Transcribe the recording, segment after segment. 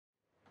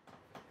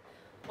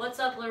What's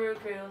up, LaRue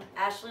crew?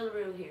 Ashley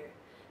LaRue here.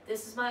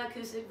 This is my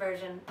acoustic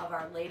version of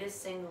our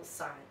latest single,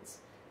 Signs.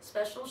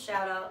 Special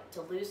shout out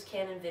to Loose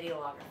Cannon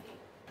Videography.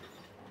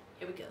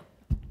 Here we go.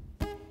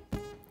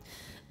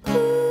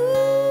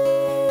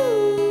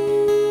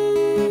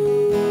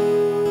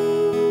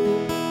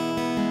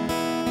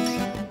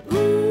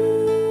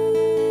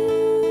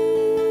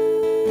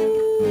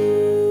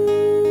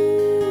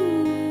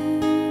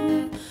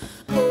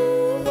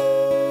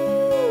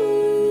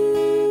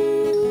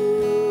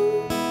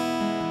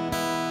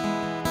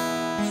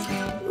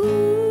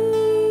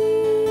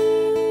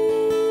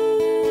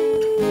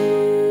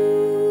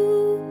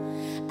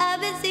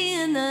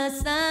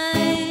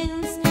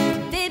 Signs,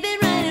 they've been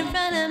right in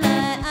front of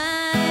my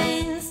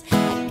eyes.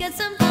 I guess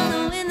I'm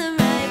following the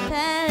right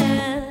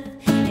path,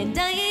 and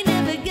I ain't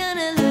never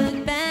gonna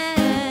look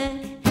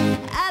back.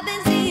 I've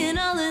been seeing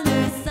all of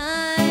the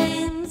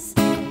signs,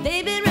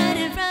 they've been right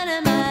in front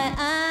of my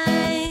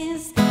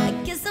eyes. I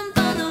guess I'm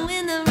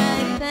following the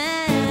right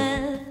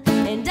path,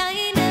 and I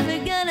ain't never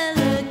gonna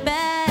look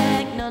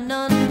back. No,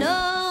 no,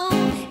 no,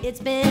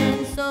 it's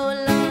been so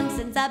long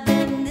since I've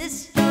been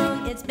this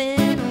strong. It's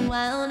been a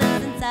while now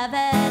since I've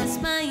had a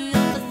smile.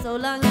 For so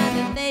long I've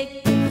been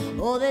fake.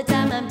 All the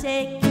time I'm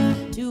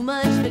taking too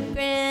much for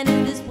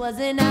granted. This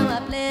wasn't how I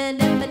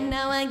planned it, but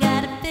now I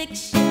gotta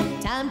fix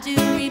it. Time to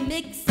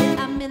remix it.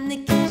 I'm in the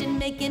kitchen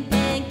making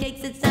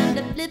pancakes. It's time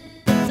to flip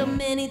it. So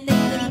many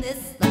things in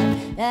this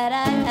life that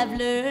I have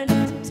learned.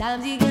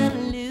 Sometimes you're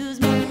gonna lose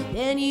more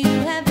than you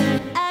have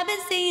learned. I've been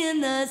seeing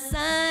the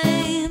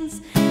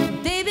signs,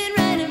 they've been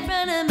right in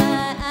front of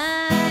my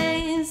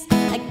eyes.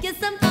 I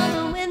guess I'm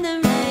following the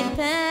right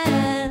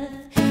path,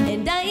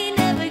 and I ain't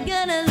never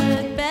gonna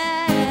look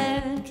back.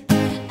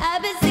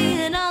 I've been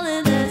seeing all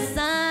of the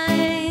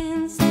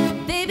signs,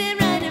 they've been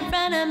right in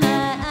front of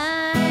my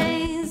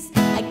eyes.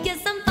 I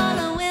guess I'm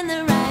following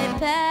the right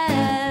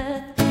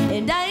path,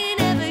 and I ain't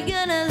never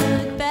gonna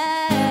look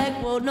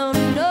back. Whoa, no,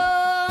 no.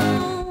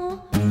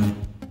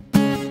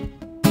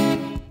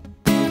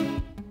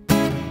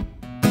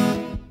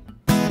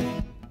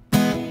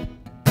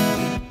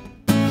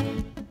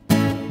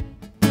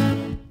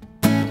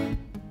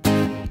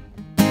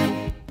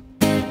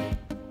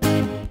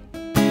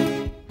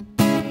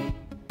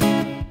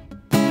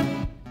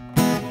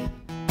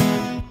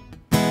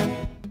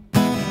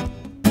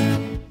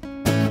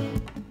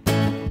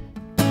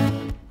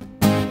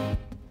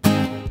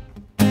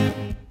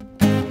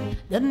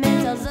 The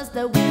man tells us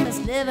that we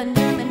must live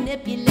under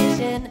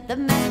manipulation. The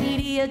mass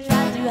media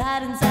tries to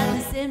hide inside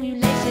the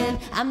simulation.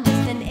 I'm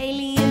just an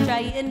alien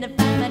trying to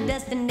find my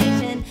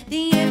destination.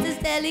 The answer's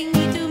telling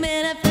me to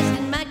manifest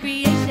in my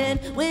creation.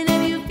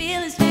 Whenever you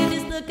feel estranged,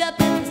 just look up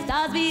at the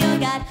stars, be your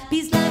guide.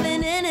 Peace, love,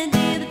 and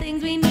energy are the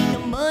things we need, no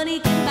money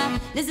can buy.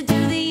 Listen to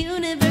the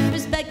universe,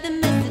 respect the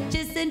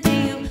messages sent to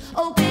you.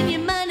 Open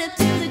your mind up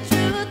to the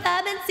truth.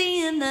 I've been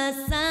seeing the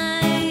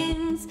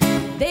signs,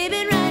 they've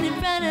been right in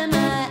front of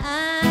my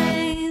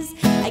eyes.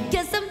 I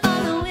guess I'm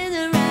following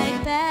the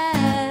right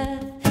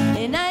path,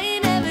 and I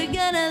ain't never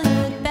gonna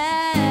look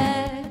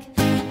back.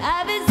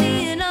 I've been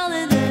seeing all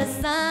of the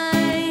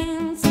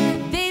signs,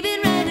 they've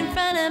been right in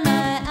front of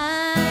my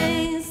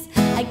eyes.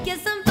 I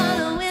guess I'm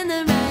following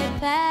the right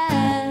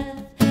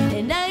path,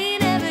 and I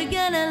ain't never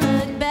gonna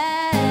look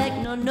back.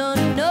 No, no,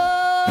 no.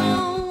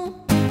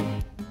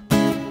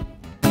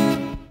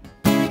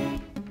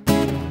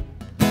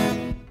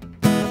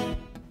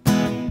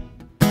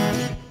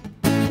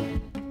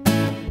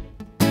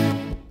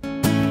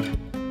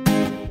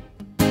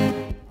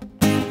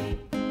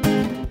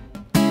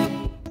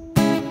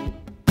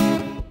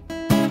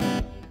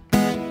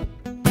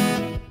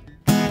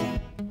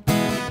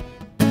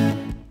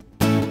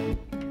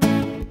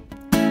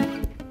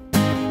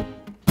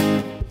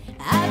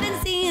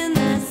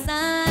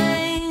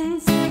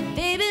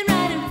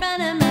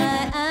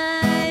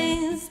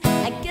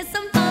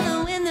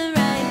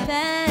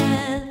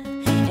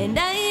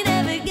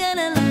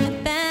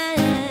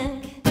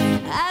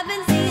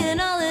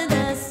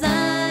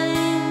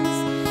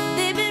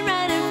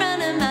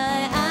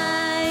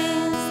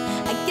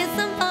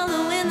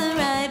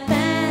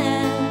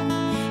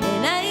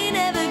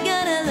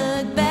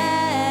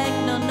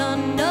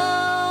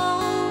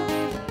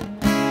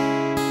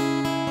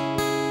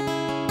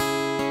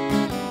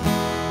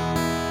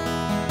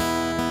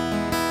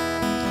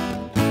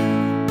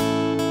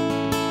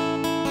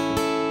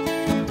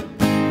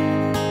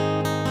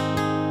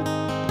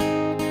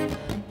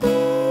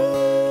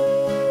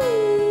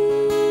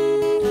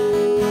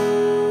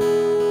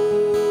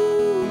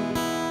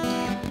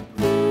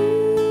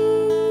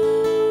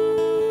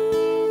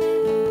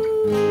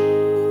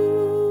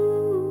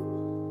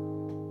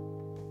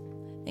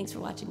 Thanks for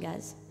watching,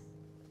 guys.